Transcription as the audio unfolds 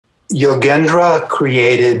Yogendra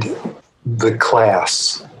created the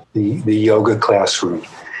class, the yoga classroom.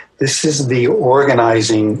 This is the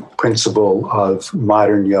organizing principle of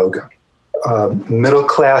modern yoga.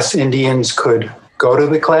 Middle-class Indians could go to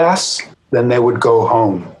the class, then they would go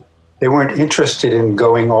home. They weren't interested in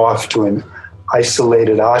going off to an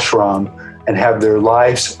isolated ashram and have their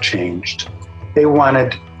lives changed. They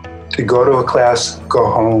wanted to go to a class, go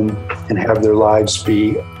home, and have their lives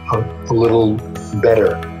be a little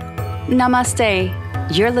better. Namaste.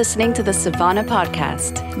 You're listening to the Savana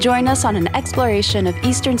Podcast. Join us on an exploration of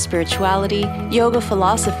Eastern spirituality, yoga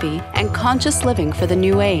philosophy, and conscious living for the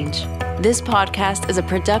new age. This podcast is a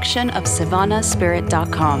production of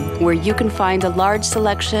SavanaSpirit.com, where you can find a large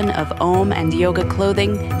selection of Om and yoga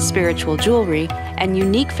clothing, spiritual jewelry, and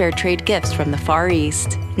unique fair trade gifts from the Far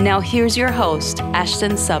East. Now here's your host,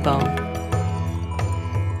 Ashton Sabo.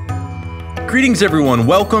 Greetings, everyone.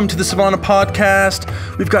 Welcome to the Savana Podcast.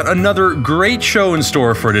 We've got another great show in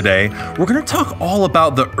store for today. We're going to talk all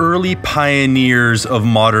about the early pioneers of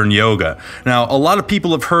modern yoga. Now, a lot of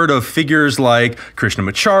people have heard of figures like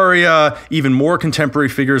Krishnamacharya, even more contemporary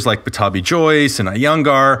figures like Pattabhi Jois and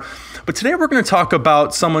Iyengar. But today we're going to talk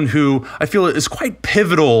about someone who I feel is quite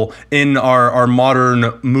pivotal in our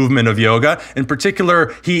modern movement of yoga. In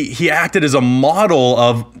particular, he acted as a model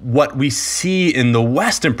of what we see in the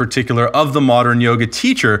West in particular of the modern yoga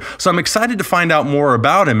teacher. So I'm excited to find out more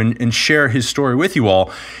about him and share his story with you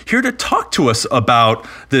all. Here to talk to us about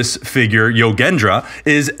this figure, Yogendra,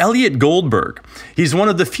 is Elliott Goldberg. He's one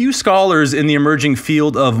of the few scholars in the emerging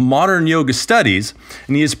field of modern yoga studies,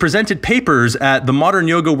 and he has presented papers at the Modern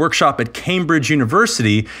Yoga Workshop at Cambridge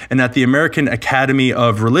University and at the American Academy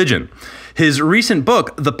of Religion. His recent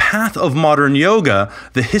book, The Path of Modern Yoga,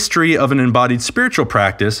 The History of an Embodied Spiritual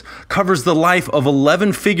Practice, covers the life of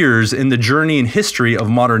 11 figures in the journey and history of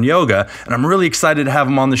modern yoga, and I'm really excited to have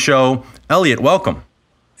him on the show. Elliot, welcome.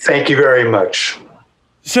 Thank you very much.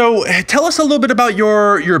 So tell us a little bit about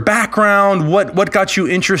your background, what got you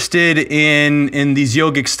interested in these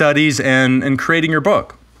yogic studies and creating your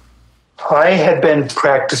book. I had been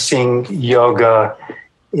practicing yoga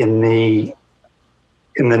in the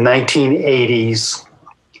 1980s.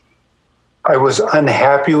 I was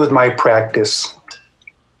unhappy with my practice.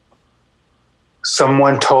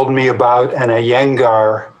 Someone told me about an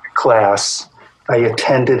Iyengar class. I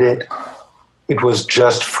attended it. It was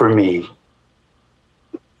just for me.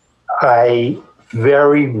 I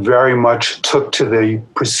very, very much took to the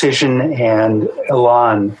precision and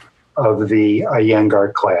elan of the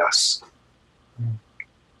Iyengar class.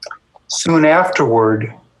 Soon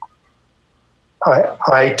afterward,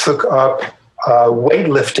 I took up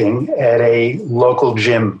weightlifting at a local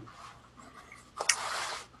gym.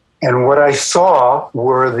 And what I saw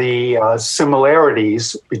were the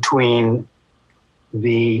similarities between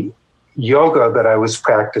the yoga that I was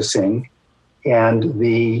practicing and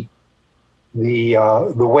the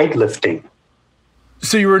weightlifting.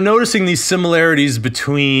 So you were noticing these similarities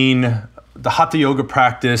between the Hatha Yoga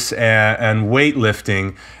practice and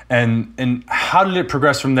weightlifting, and how did it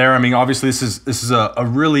progress from there? I mean, obviously this is a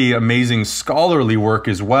really amazing scholarly work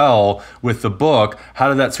as well with the book. How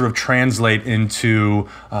did that sort of translate into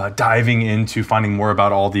diving into finding more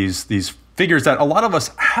about all these figures that a lot of us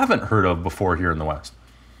haven't heard of before here in the West?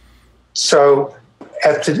 So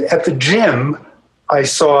at the gym, I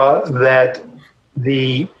saw that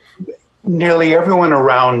nearly everyone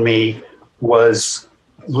around me was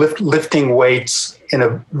lifting weights in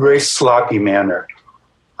a very sloppy manner.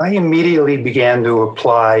 I immediately began to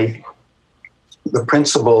apply the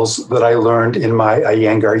principles that I learned in my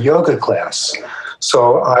Iyengar yoga class.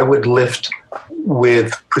 So I would lift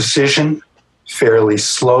with precision, fairly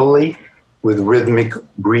slowly, with rhythmic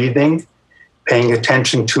breathing, paying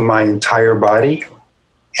attention to my entire body.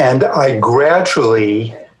 And I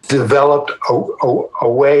gradually developed a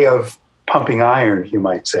way of pumping iron, you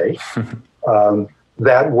might say,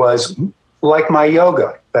 that was like my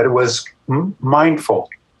yoga, that it was mindful.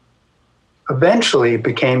 Eventually, it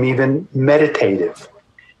became even meditative.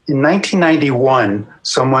 In 1991,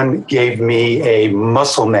 someone gave me a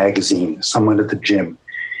muscle magazine, someone at the gym,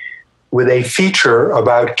 with a feature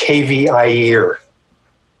about KV Iyengar,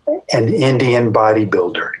 an Indian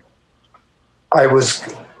bodybuilder. I was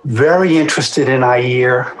very interested in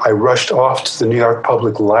Iyengar. I rushed off to the New York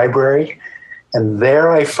Public Library, and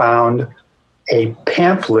there I found a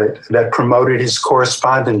pamphlet that promoted his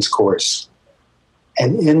correspondence course.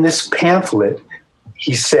 And in this pamphlet,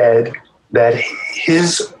 he said that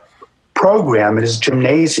his program at his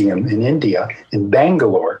gymnasium in India, in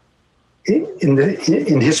Bangalore,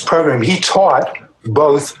 in his program, he taught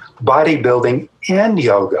both bodybuilding and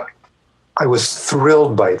yoga. I was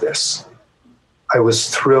thrilled by this.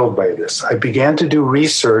 I began to do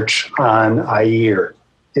research on Iyer.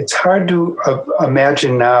 It's hard to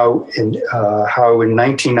imagine now how in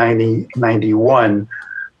 1991,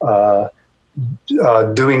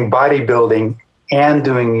 doing bodybuilding and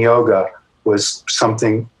doing yoga was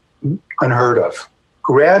something unheard of.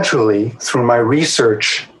 Gradually, through my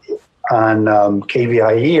research on KV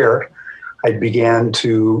Iyer, I began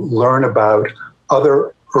to learn about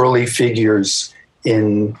other early figures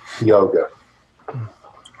in yoga.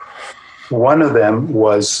 One of them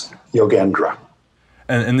was Yogendra.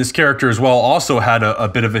 And this character as well also had a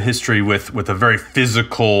bit of a history with a very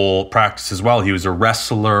physical practice as well. He was a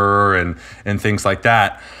wrestler and things like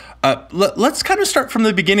that. Let's kind of start from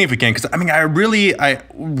the beginning if we can, because I mean,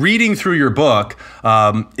 reading through your book,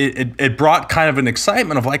 it brought kind of an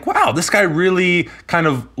excitement of like, wow, this guy really kind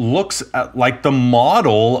of looks at like the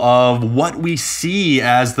model of what we see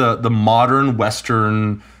as the modern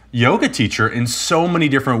Western yoga teacher in so many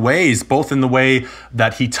different ways, both in the way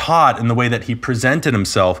that he taught and the way that he presented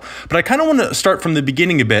himself. But I kind of want to start from the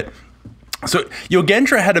beginning a bit. So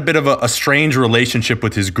Yogendra had a bit of a strange relationship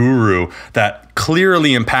with his guru that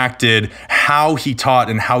clearly impacted how he taught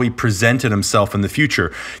and how he presented himself in the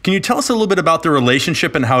future. Can you tell us a little bit about the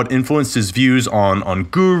relationship and how it influenced his views on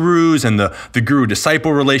gurus and the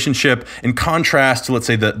guru-disciple relationship in contrast to, let's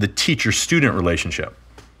say, the teacher-student relationship?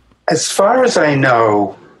 As far as I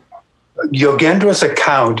know, Yogendra's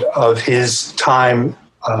account of his time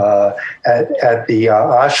at the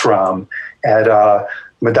ashram, at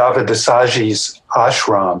Madhava Desaji's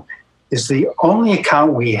ashram, is the only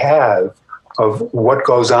account we have of what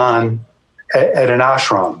goes on at an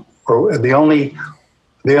ashram, or the only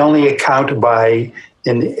account by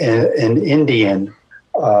an Indian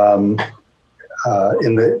in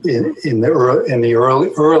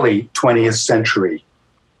the early 20th century.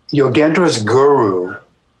 Yogendra's guru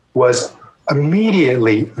was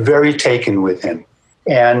immediately very taken with him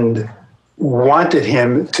and wanted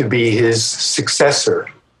him to be his successor.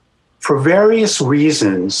 For various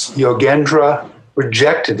reasons, Yogendra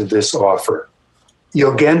rejected this offer.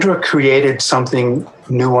 Yogendra created something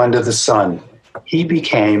new under the sun. He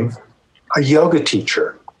became a yoga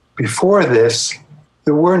teacher. Before this,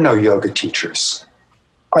 there were no yoga teachers.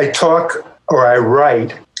 I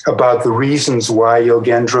write about the reasons why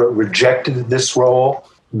Yogendra rejected this role.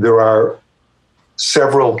 There are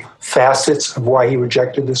several facets of why he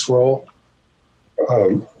rejected this role.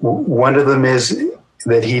 One of them is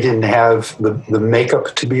that he didn't have the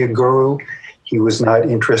makeup to be a guru. He was not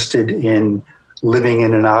interested in living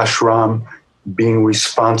in an ashram, being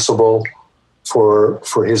responsible for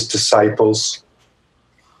his disciples.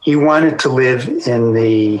 He wanted to live in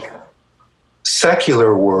the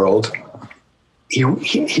secular world. He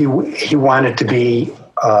wanted to be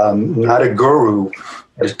not a guru,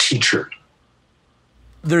 but a teacher.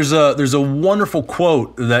 There's a wonderful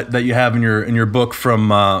quote that you have in your book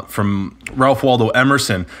from Ralph Waldo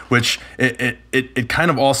Emerson, which it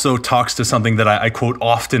kind of also talks to something that I quote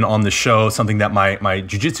often on the show, something that my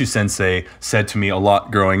jiu-jitsu sensei said to me a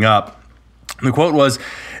lot growing up. And the quote was,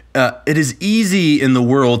 "It is easy in the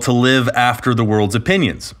world to live after the world's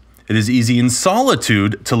opinions. It is easy in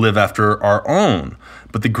solitude to live after our own.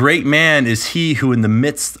 But the great man is he who in the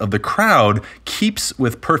midst of the crowd keeps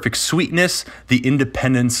with perfect sweetness the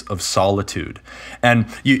independence of solitude." And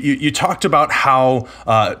you talked about how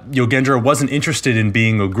Yogendra wasn't interested in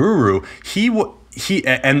being a guru. He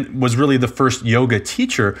was really the first yoga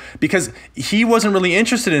teacher because he wasn't really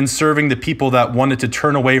interested in serving the people that wanted to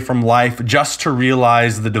turn away from life just to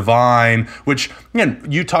realize the divine, which, again,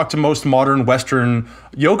 you talk to most modern Western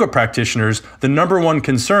yoga practitioners, the number one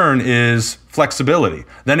concern is flexibility.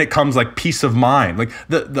 Then it comes like peace of mind. Like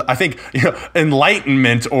I think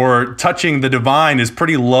enlightenment or touching the divine is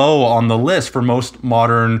pretty low on the list for most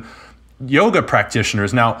modern yoga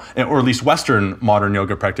practitioners now, or at least Western modern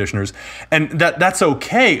yoga practitioners, and that's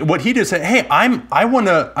okay. What he did say, hey, I want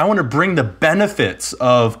to bring the benefits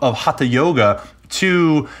of Hatha Yoga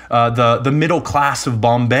to the middle class of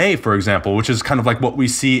Bombay, for example, which is kind of like what we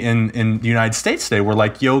see in the United States today, where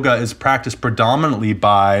like yoga is practiced predominantly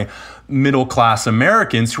by middle class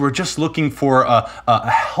Americans who are just looking for a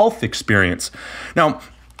health experience. Now,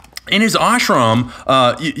 in his ashram,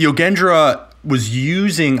 Yogendra was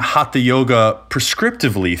using Hatha Yoga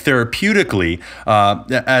prescriptively, therapeutically,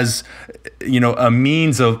 as a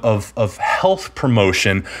means of health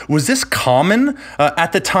promotion. Was this common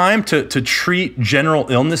at the time to treat general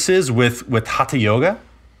illnesses with Hatha Yoga?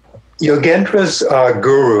 Yogendra's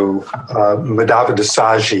guru, Madhava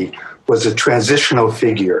Desaji, was a transitional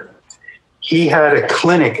figure. He had a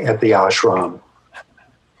clinic at the ashram.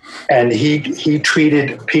 And he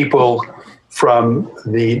treated people from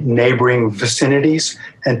the neighboring vicinities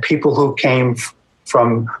and people who came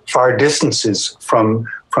from far distances from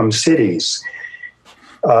cities.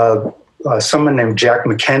 Someone named Jack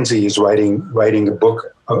McKenzie is writing a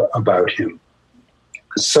book about him.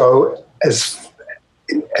 So as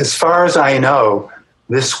far as I know,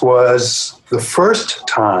 this was the first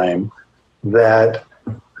time that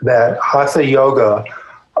Hatha Yoga,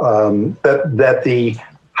 that the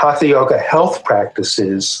Hatha Yoga health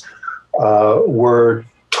practices were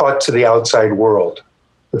taught to the outside world.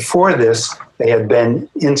 Before this, they had been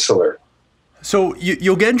insular. So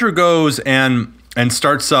Yogendra goes and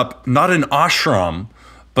starts up not an ashram,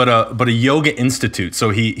 but a yoga institute. So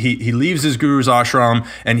he leaves his guru's ashram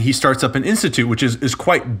and he starts up an institute, which is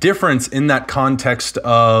quite different in that context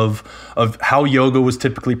of how yoga was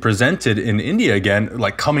typically presented in India. Again,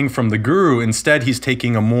 like coming from the guru. Instead, he's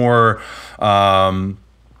taking a more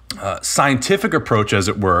scientific approach, as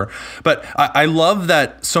it were. But I love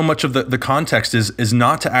that so much of the context is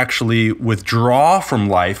not to actually withdraw from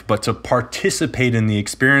life, but to participate in the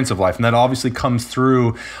experience of life. And that obviously comes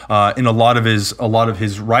through in a lot of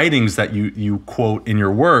his writings that you quote in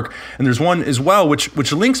your work. And there's one as well,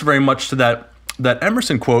 which links very much to that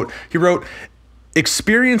Emerson quote. He wrote,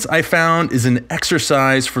 "Experience, I found, is an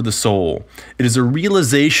exercise for the soul. It is a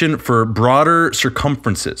realization for broader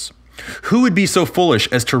circumferences. Who would be so foolish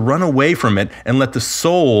as to run away from it and let the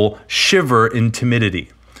soul shiver in timidity?"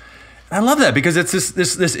 I love that because it's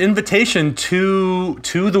this invitation to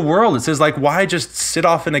the world. It says, like, why just sit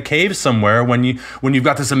off in a cave somewhere when you've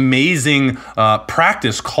got this amazing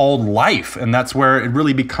practice called life? And that's where it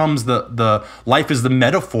really becomes the life is the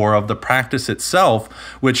metaphor of the practice itself,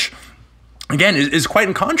 which again is quite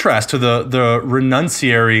in contrast to the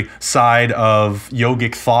renunciary side of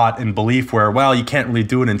yogic thought and belief, where, well, you can't really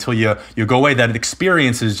do it until you go away. That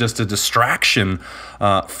experience is just a distraction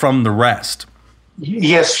from the rest.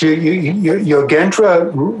 Yes,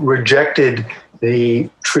 Yogendra rejected the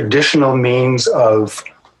traditional means of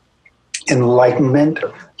enlightenment.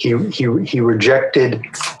 He rejected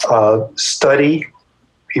study.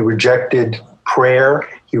 He rejected prayer.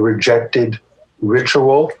 He rejected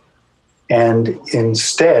ritual, and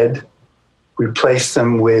instead replaced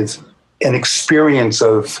them with an experience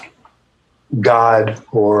of God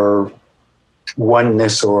or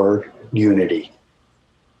oneness or unity.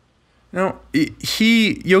 Now,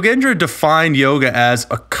 Yogendra defined yoga as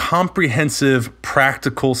a comprehensive,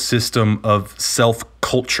 practical system of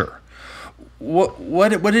self-culture. What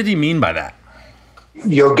did he mean by that?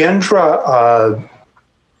 Yogendra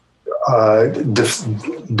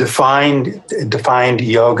defined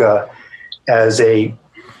yoga as a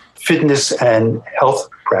fitness and health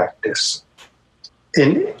practice.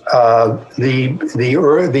 In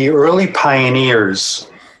the early pioneers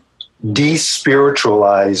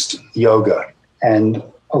despiritualized yoga, and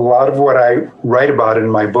a lot of what I write about in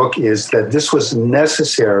my book is that this was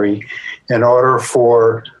necessary in order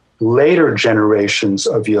for later generations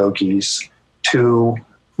of yogis to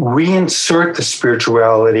reinsert the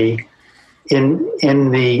spirituality in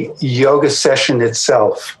the yoga session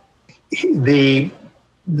itself. The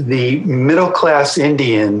middle-class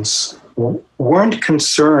Indians weren't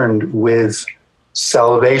concerned with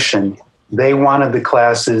salvation. They wanted the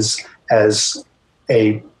classes as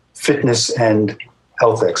a fitness and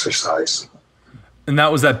health exercise. And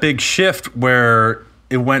that was that big shift where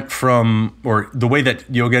it went from, or the way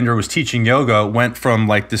that Yogendra was teaching yoga went from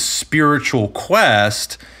like this spiritual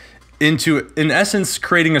quest into, in essence,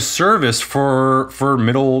 creating a service for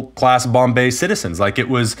middle-class Bombay citizens. Like it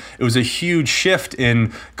was a huge shift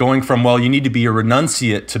in going from, well, you need to be a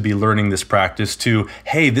renunciate to be learning this practice, to,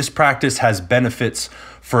 hey, this practice has benefits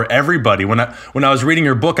for everybody. When I was reading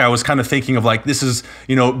your book, I was kind of thinking of like, this is,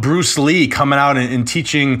 Bruce Lee coming out and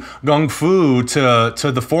teaching Kung Fu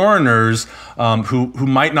to the foreigners who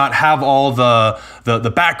might not have all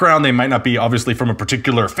the background. They might not be obviously from a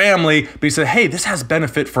particular family, but he said, hey, this has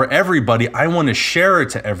benefit for everybody. I want to share it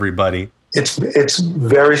to everybody. It's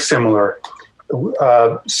very similar.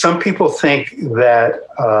 Some people think that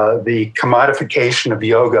the commodification of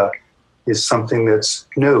yoga is something that's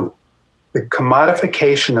new. The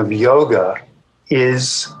commodification of yoga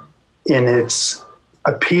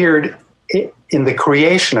appeared in the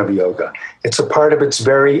creation of yoga. It's a part of its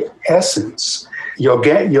very essence.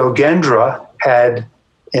 Yogendra had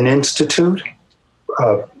an institute.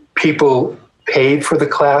 People paid for the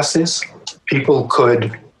classes. People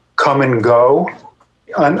could come and go.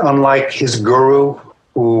 Unlike his guru,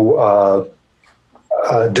 who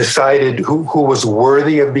decided who was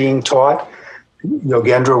worthy of being taught,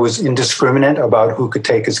 Yogendra was indiscriminate about who could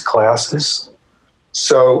take his classes.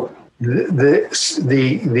 So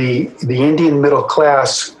the Indian middle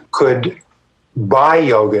class could buy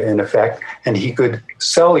yoga, in effect, and he could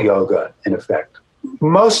sell yoga, in effect.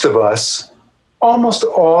 Most of us, almost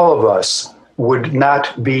all of us, would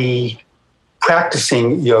not be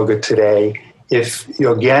practicing yoga today if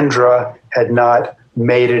Yogendra had not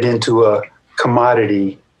made it into a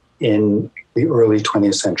commodity in the early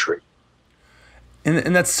 20th century.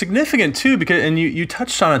 And that's significant too, because, and you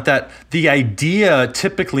touched on it, that the idea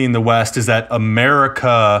typically in the West is that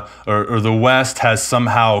America or the West has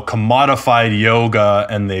somehow commodified yoga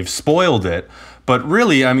and they've spoiled it. But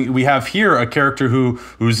really, I mean, we have here a character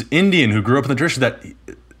who's Indian, who grew up in the tradition that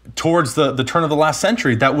towards the turn of the last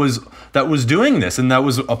century that was doing this, and that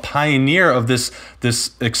was a pioneer of this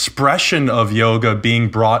expression of yoga being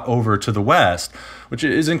brought over to the West, which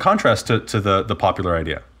is in contrast to the popular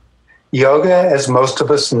idea. Yoga, as most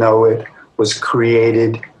of us know it, was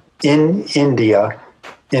created in India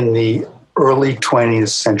in the early 20th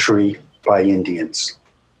century by Indians.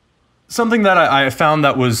 Something that I found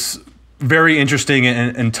that was very interesting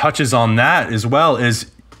and touches on that as well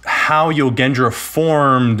is how Yogendra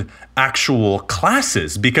formed actual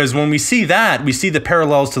classes, because when we see that, we see the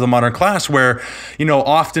parallels to the modern class where,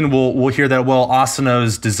 often we'll hear that, well, asana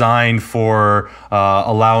is designed for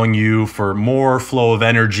allowing you for more flow of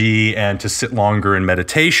energy and to sit longer in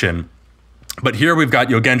meditation. But here we've got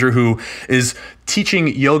Yogendra, who is teaching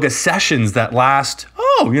yoga sessions that last,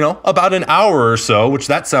 about an hour or so, which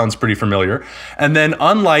that sounds pretty familiar. And then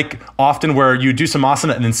unlike often where you do some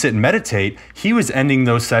asana and then sit and meditate, he was ending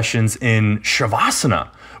those sessions in shavasana,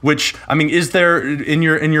 which, I mean, is there, in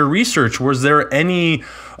your research, was there any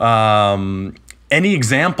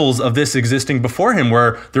examples of this existing before him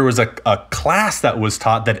where there was a class that was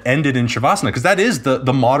taught that ended in shavasana? Because that is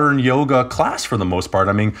the modern yoga class for the most part.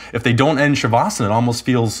 I mean, if they don't end shavasana, it almost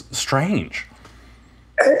feels strange.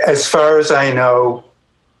 As far as I know,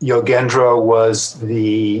 Yogendra was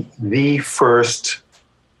the first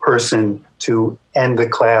person to end the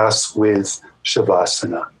class with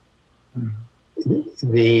shavasana.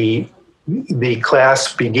 The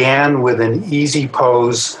class began with an easy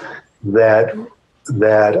pose that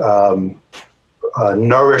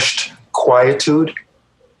nourished quietude.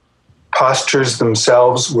 Postures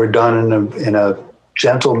themselves were done in a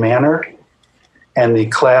gentle manner, and the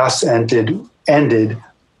class ended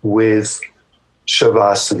with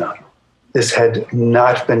shavasana. This had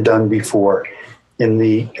not been done before. In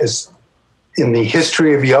the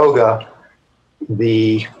history of yoga,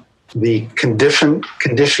 the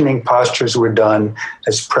conditioning postures were done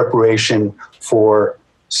as preparation for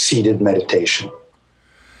seated meditation.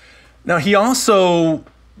 Now, he also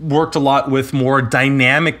worked a lot with more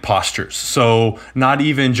dynamic postures. So not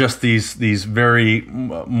even just these very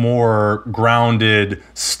more grounded,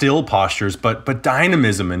 still postures, but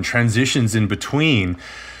dynamism and transitions in between.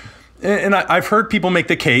 And I've heard people make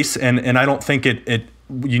the case, and I don't think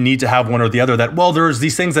you need to have one or the other, that, well, there's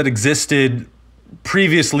these things that existed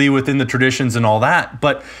previously within the traditions and all that,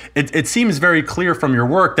 but it seems very clear from your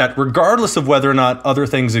work that regardless of whether or not other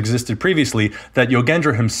things existed previously, that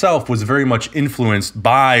Yogendra himself was very much influenced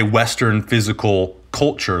by Western physical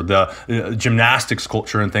culture, the gymnastics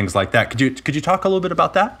culture and things like that. Could you talk a little bit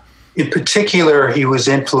about that? In particular, he was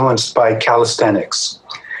influenced by calisthenics.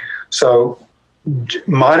 So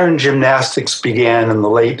modern gymnastics began in the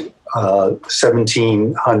late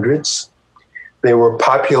 1700s. They were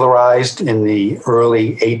popularized in the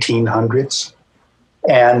early 1800s,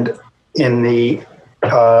 and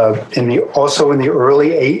also in the early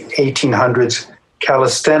 1800s,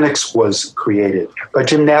 calisthenics was created. By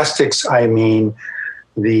gymnastics, I mean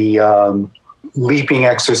the leaping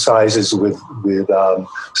exercises with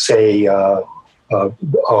say, a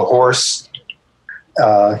horse.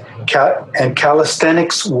 And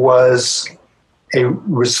calisthenics was a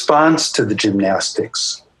response to the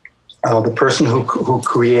gymnastics. The person who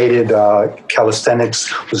created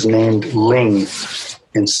calisthenics was named Ling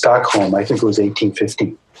in Stockholm. I think it was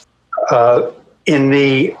 1850. In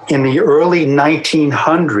the early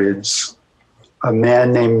 1900s, a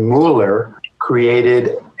man named Mueller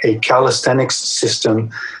created a calisthenics system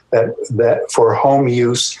that for home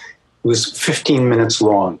use was 15 minutes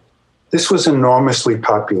long. This was enormously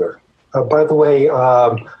popular. By the way,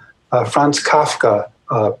 Franz Kafka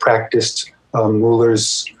practiced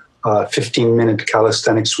Mueller's 15-minute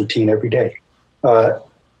calisthenics routine every day.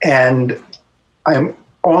 And I'm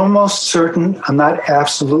almost certain, I'm not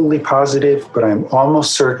absolutely positive, but I'm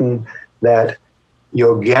almost certain that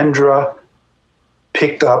Yogendra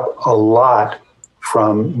picked up a lot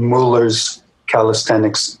from Mueller's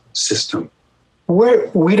calisthenics system.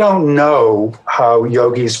 We don't know how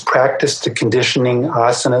yogis practiced the conditioning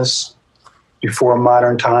asanas before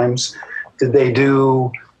modern times. Did they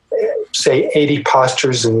do, say, 80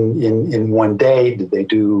 postures in one day? Did they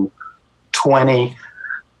do 20?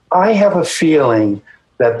 I have a feeling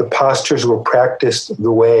that the postures were practiced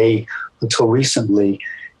the way, until recently,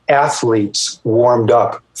 athletes warmed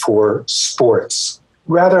up for sports,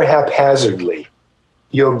 rather haphazardly.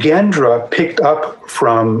 Yogendra picked up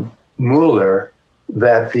from Muller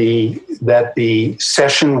that the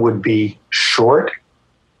session would be short,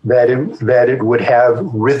 that it would have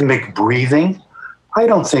rhythmic breathing. I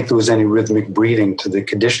don't think there was any rhythmic breathing to the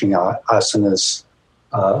conditioning asanas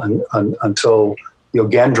until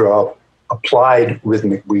Yogendra applied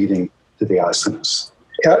rhythmic breathing to the asanas.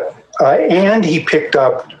 And he picked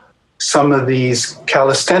up some of these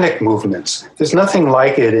calisthenic movements. There's nothing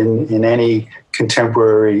like it in any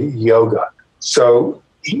contemporary yoga. So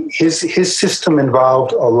his system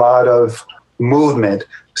involved a lot of movement,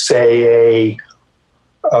 say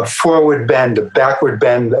a forward bend, a backward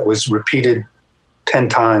bend that was repeated 10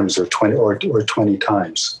 times or 20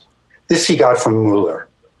 times. This he got from Muller.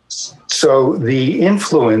 So the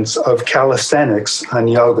influence of calisthenics on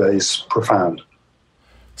yoga is profound.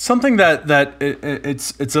 Something that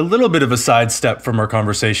it's a little bit of a sidestep from our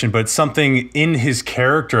conversation, but something in his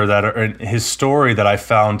character his story that I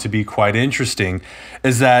found to be quite interesting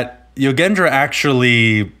is that Yogendra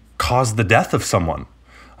actually caused the death of someone.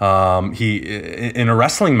 He in a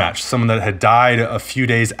wrestling match, someone that had died a few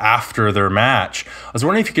days after their match. I was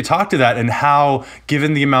wondering if you could talk to that and how,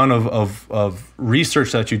 given the amount of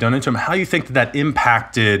research that you've done into him, how you think that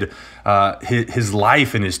impacted his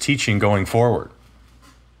life and his teaching going forward.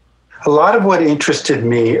 A lot of what interested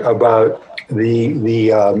me about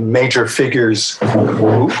the major figures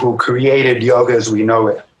who created yoga as we know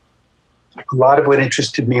it, a lot of what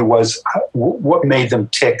interested me was what made them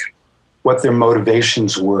tick, what their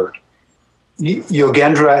motivations were.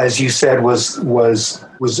 Yogendra, as you said, was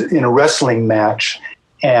in a wrestling match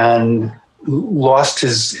and lost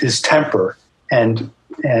his temper and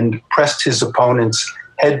pressed his opponent's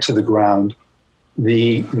head to the ground.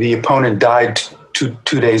 The opponent died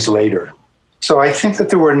two days later. So I think that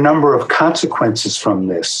there were a number of consequences from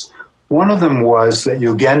this. One of them was that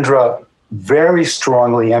Yogendra very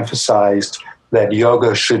strongly emphasized that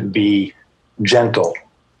yoga should be gentle.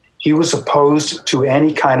 He was opposed to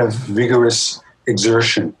any kind of vigorous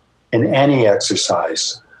exertion in any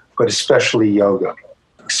exercise, but especially yoga.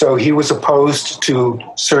 So he was opposed to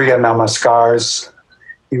Surya Namaskars.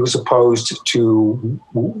 He was opposed to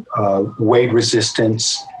weight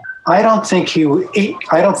resistance. I don't think he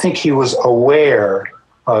was aware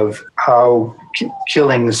of how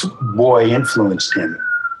killing this boy influenced him.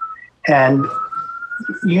 And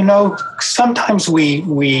sometimes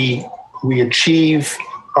we achieve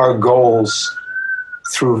our goals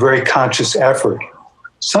through very conscious effort.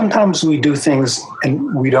 Sometimes we do things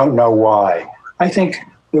and we don't know why. I think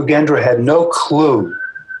Yogendra had no clue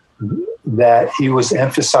that he was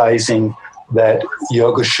emphasizing that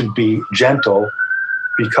yoga should be gentle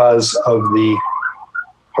because of the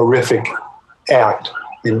horrific act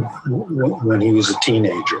when he was a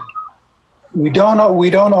teenager. We don't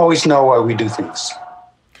always know why we do things.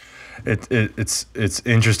 It's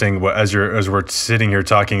interesting as we're sitting here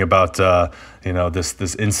talking about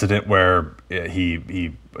this incident where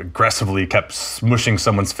he aggressively kept smushing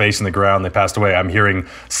someone's face in the ground. They passed away. I'm hearing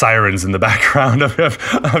sirens in the background of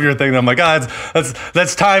your thing. And I'm like,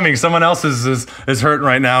 that's timing. Someone else is hurting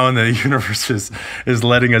right now, and the universe is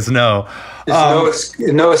letting us know. There's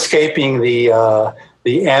no escaping the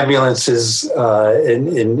ambulances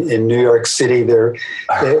in New York City.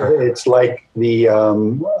 It's like the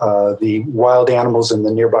wild animals in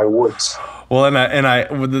the nearby woods. Well, and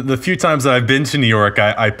the few times that I've been to New York,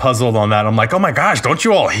 I puzzled on that. I'm like, oh my gosh, don't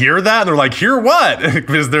you all hear that? And they're like, hear what?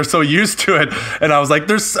 Because they're so used to it. And I was like,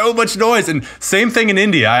 there's so much noise. And same thing in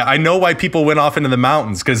India. I know why people went off into the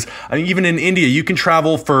mountains, because even in India, you can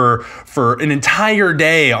travel for an entire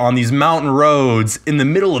day on these mountain roads in the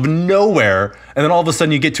middle of nowhere. And then all of a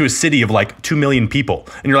sudden you get to a city of like 2 million people.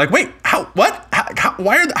 And you're like, wait, what? How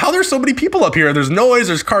are there so many people up here? There's noise,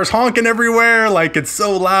 there's cars honking everywhere. Like, it's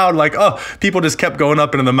so loud. Like, people just kept going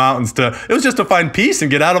up into the mountains it was just to find peace and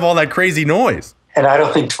get out of all that crazy noise. And I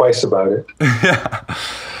don't think twice about it. Yeah.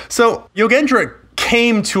 So Yogendra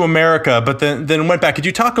came to America, but then went back. Could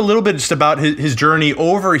you talk a little bit just about his journey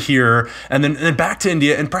over here and then back to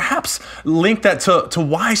India, and perhaps link that to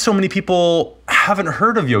why so many people haven't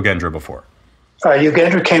heard of Yogendra before?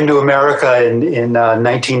 Yogendra came to America in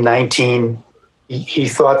 1919. He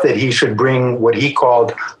thought that he should bring what he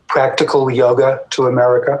called practical yoga to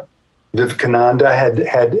America. Vivekananda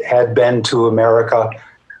had been to America,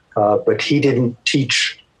 but he didn't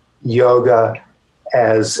teach yoga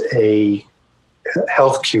as a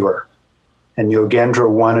health cure. And Yogendra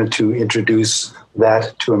wanted to introduce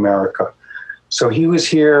that to America. So he was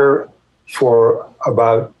here for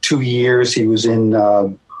about 2 years. He was in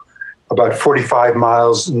about 45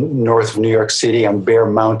 miles north of New York City on Bear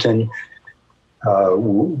Mountain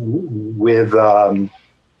with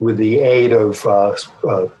the aid of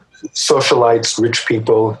socialites, rich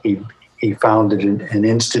people. He founded an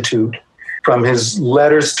institute. From his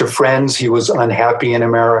letters to friends, he was unhappy in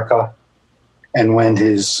America. And when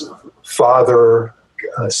his father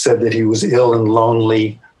said that he was ill and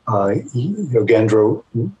lonely, Yogendra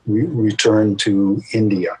returned to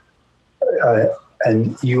India.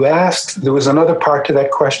 And you asked, there was another part to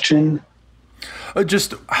that question.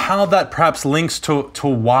 Just how that perhaps links to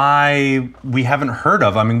why we haven't heard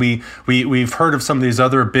of. I mean, we've heard of some of these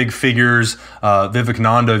other big figures.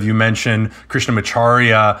 Vivekananda, you mentioned.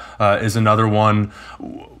 Krishnamacharya is another one.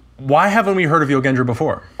 Why haven't we heard of Yogendra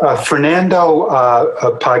before? Fernando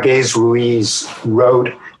Pages Ruiz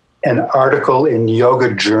wrote an article in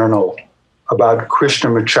Yoga Journal about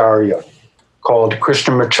Krishnamacharya called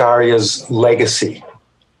Krishnamacharya's Legacy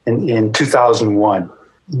in 2001.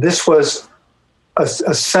 This was a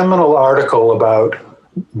seminal article about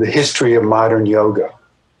the history of modern yoga.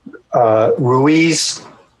 Ruiz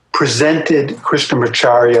presented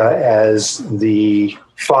Krishnamacharya as the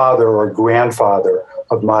father or grandfather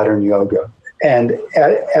of modern yoga. And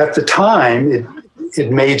at the time,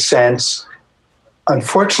 it made sense.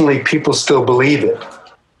 Unfortunately, people still believe it.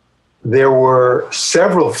 There were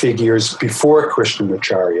several figures before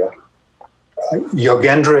Krishnamacharya.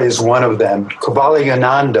 Yogendra is one of them.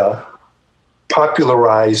 Kuvalayananda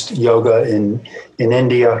popularized yoga in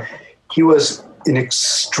India. He was an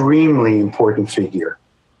extremely important figure.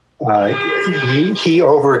 He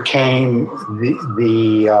overcame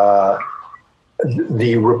the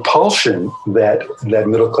repulsion that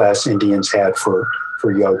middle-class Indians had for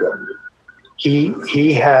yoga. He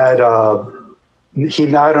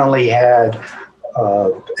not only had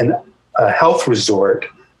a health resort,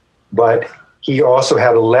 but he also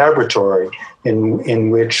had a laboratory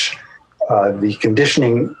in which the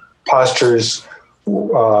conditioning postures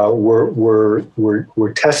were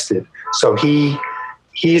tested. So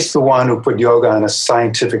he's the one who put yoga on a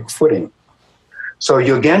scientific footing. So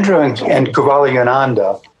Yogendra and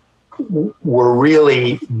Kuvalayananda were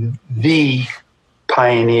really the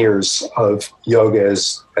pioneers of yoga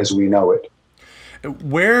as we know it.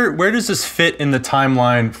 Where does this fit in the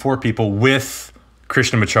timeline for people with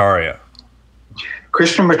Krishnamacharya?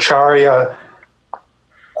 Krishnamacharya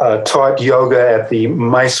taught yoga at the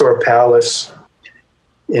Mysore Palace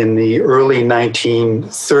in the early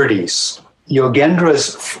 1930s.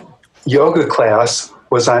 Yogendra's yoga class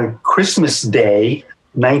was on Christmas Day,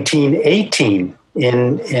 1918,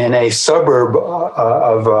 in a suburb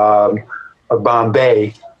of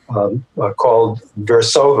Bombay called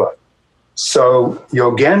Versova. So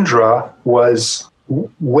Yogendra was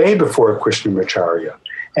way before Krishnamacharya.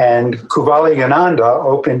 And Kuvalayananda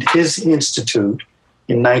opened his institute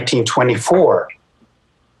in 1924.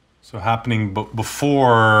 So happening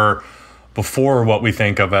before what we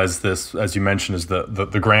think of as this, as you mentioned, as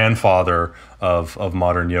the grandfather of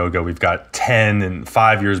modern yoga. We've got 10 and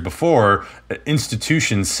 5 years before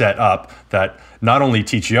institutions set up that not only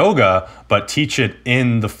teach yoga, but teach it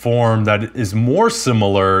in the form that is more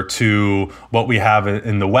similar to what we have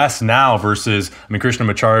in the West now versus, I mean,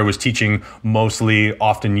 Krishnamacharya was teaching mostly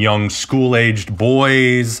often young school-aged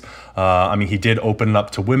boys. I mean, he did open it up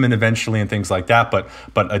to women eventually and things like that, but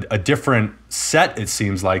a different set, it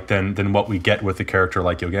seems like, than what we get with a character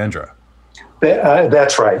like Yogendra.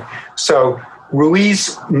 That's right. So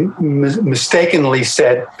Ruiz mistakenly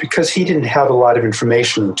said, because he didn't have a lot of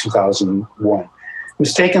information in 2001,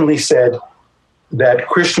 mistakenly said that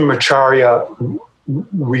Krishnamacharya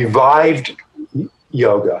revived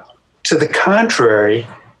yoga. To the contrary,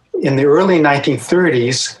 in the early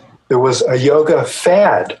 1930s, there was a yoga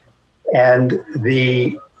fad, and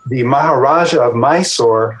the Maharaja of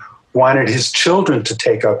Mysore wanted his children to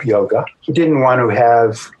take up yoga. He didn't want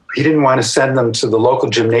to send them to the local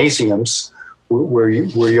gymnasiums where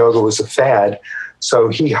yoga was a fad. So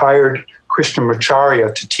he hired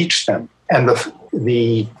Krishnamacharya to teach them. And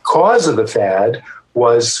the cause of the fad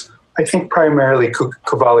was, I think, primarily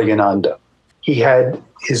Kuvalayananda. He had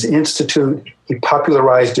his institute. He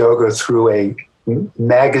popularized yoga through a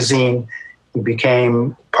magazine. He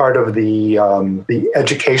became part of the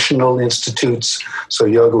educational institutes. So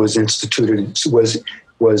yoga was instituted, was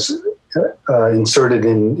inserted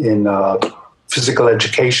in physical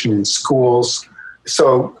education in schools.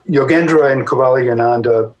 So Yogendra and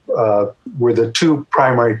Kuvalayananda were the two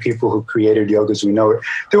primary people who created yoga as we know it.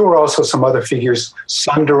 There were also some other figures.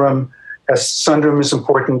 Sundaram, as Sundaram is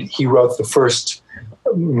important, he wrote the first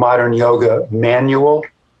modern yoga manual.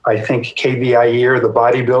 I think KV Iyengar, the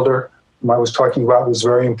bodybuilder whom I was talking about, was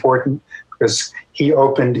very important because he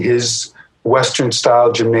opened his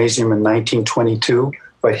Western-style gymnasium in 1922,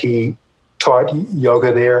 but he taught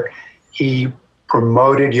yoga there. He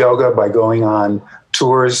promoted yoga by going on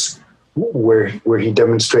tours where he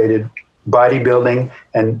demonstrated bodybuilding,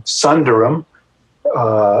 and Sundaram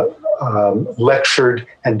lectured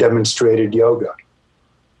and demonstrated yoga.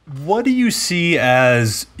 What do you see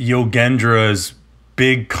as Yogendra's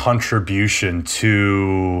big contribution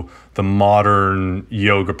to the modern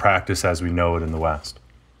yoga practice as we know it in the West?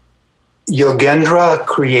 Yogendra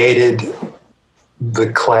created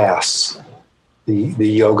the class, the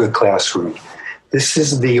yoga classroom. This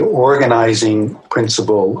is the organizing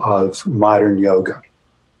principle of modern yoga.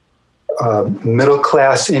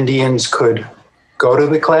 Middle-class Indians could go to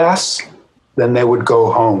the class, then they would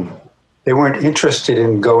go home. They weren't interested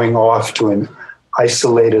in going off to an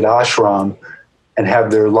isolated ashram and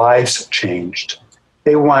have their lives changed.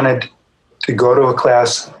 They wanted to go to a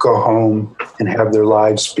class, go home, and have their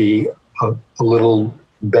lives be a little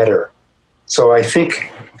better. So I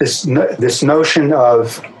think this notion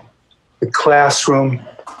of the classroom,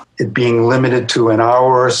 it being limited to an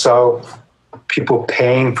hour or so, people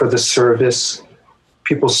paying for the service,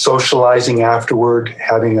 people socializing afterward,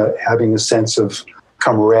 having a sense of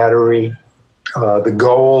camaraderie, the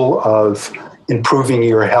goal of improving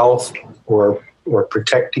your health or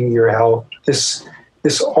protecting your health. This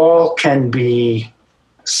all can be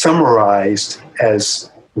summarized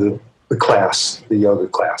as the class, the yoga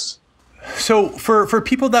class. So for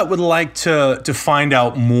people that would like to find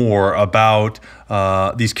out more about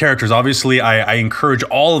these characters, obviously I encourage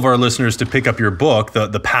all of our listeners to pick up your book,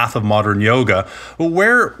 The Path of Modern Yoga.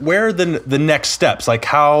 Where are the next steps? Like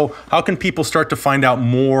how can people start to find out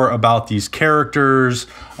more about these characters?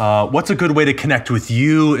 What's a good way to connect with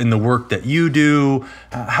you in the work that you do?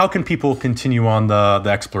 How can people continue on the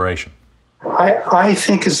exploration? I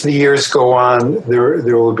think as the years go on,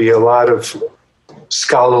 there will be a lot of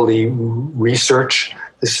scholarly research.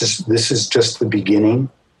 This is just the beginning.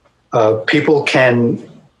 People can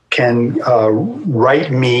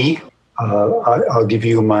write me. I'll give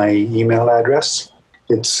you my email address.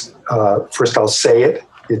 It's first I'll say it.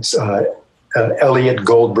 It's Elliott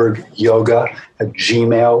Goldberg Yoga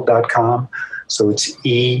 @gmail.com. So it's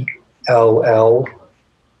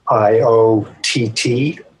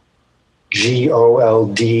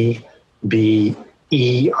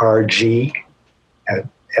ELLIOTTGOLDBERG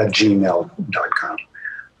at gmail.com.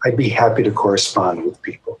 I'd be happy to correspond with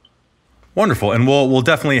people. Wonderful, and we'll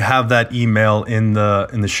definitely have that email in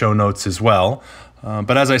the show notes as well.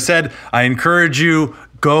 But as I said, I encourage you,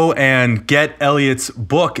 go and get Elliott's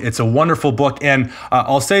book. It's a wonderful book. And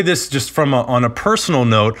I'll say this just on a personal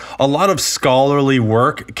note, a lot of scholarly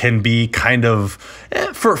work can be kind of,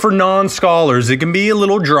 for non-scholars, it can be a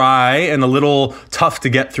little dry and a little tough to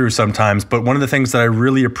get through sometimes. But one of the things that I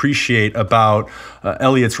really appreciate about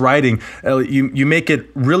Elliott's writing, you make it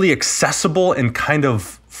really accessible and kind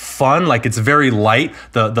of fun, like it's very light.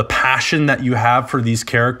 The passion that you have for these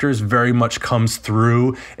characters very much comes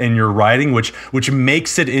through in your writing, which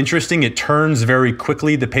makes it interesting. It turns very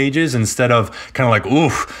quickly the pages instead of kind of like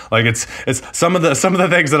oof, like it's some of the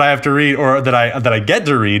things that I have to read or that I get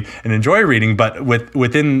to read and enjoy reading, but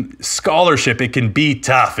within scholarship it can be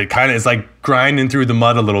tough. It kind of is like grinding through the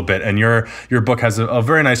mud a little bit, and your book has a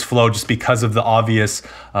very nice flow just because of the obvious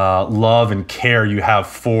love and care you have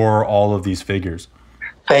for all of these figures.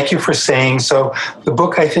 Thank you for saying so. The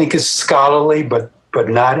book, I think, is scholarly, but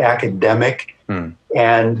not academic.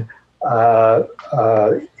 And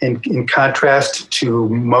in contrast to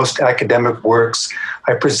most academic works,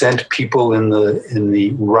 I present people in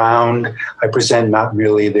the round. I present not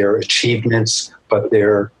really their achievements, but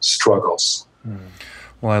their struggles.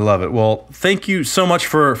 Well, I love it. Well, thank you so much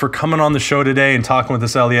for coming on the show today and talking with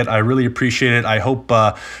us, Elliot. I really appreciate it. I hope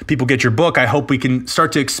people get your book. I hope we can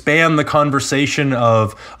start to expand the conversation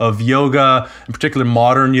of yoga, in particular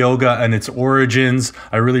modern yoga and its origins.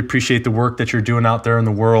 I really appreciate the work that you're doing out there in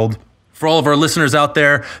the world. For all of our listeners out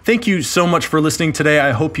there, thank you so much for listening today.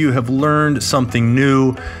 I hope you have learned something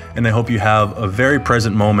new, and I hope you have a very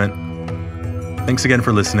present moment. Thanks again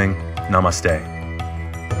for listening. Namaste.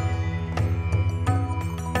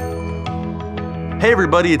 Hey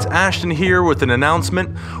everybody, it's Ashton here with an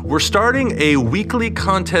announcement. We're starting a weekly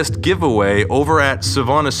contest giveaway over at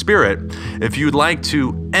Savana Spirit. If you'd like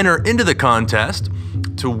to enter into the contest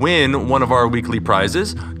to win one of our weekly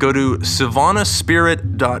prizes, go to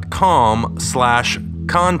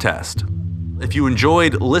savanaspirit.com/contest. If you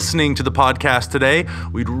enjoyed listening to the podcast today,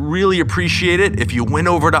 we'd really appreciate it if you went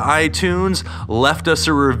over to iTunes, left us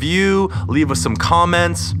a review, leave us some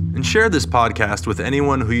comments, and share this podcast with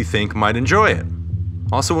anyone who you think might enjoy it.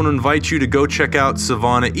 Also want to invite you to go check out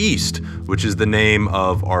Savana East, which is the name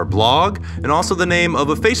of our blog and also the name of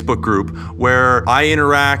a Facebook group where I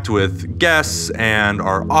interact with guests and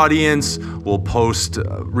our audience. We'll post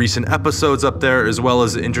recent episodes up there as well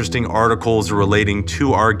as interesting articles relating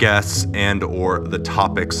to our guests and or the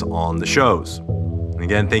topics on the shows. And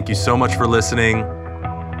again, thank you so much for listening.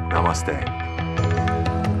 Namaste.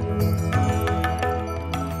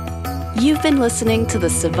 You've been listening to the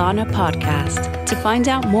Savana Podcast. To find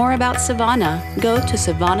out more about Savana, go to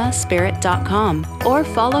savanaspirit.com or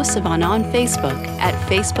follow Savana on Facebook at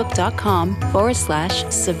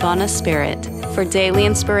facebook.com/Savana Spirit. For daily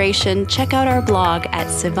inspiration, check out our blog at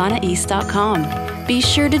savanaeast.com. Be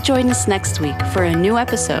sure to join us next week for a new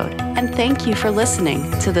episode, and thank you for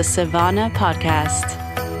listening to the Savana Podcast.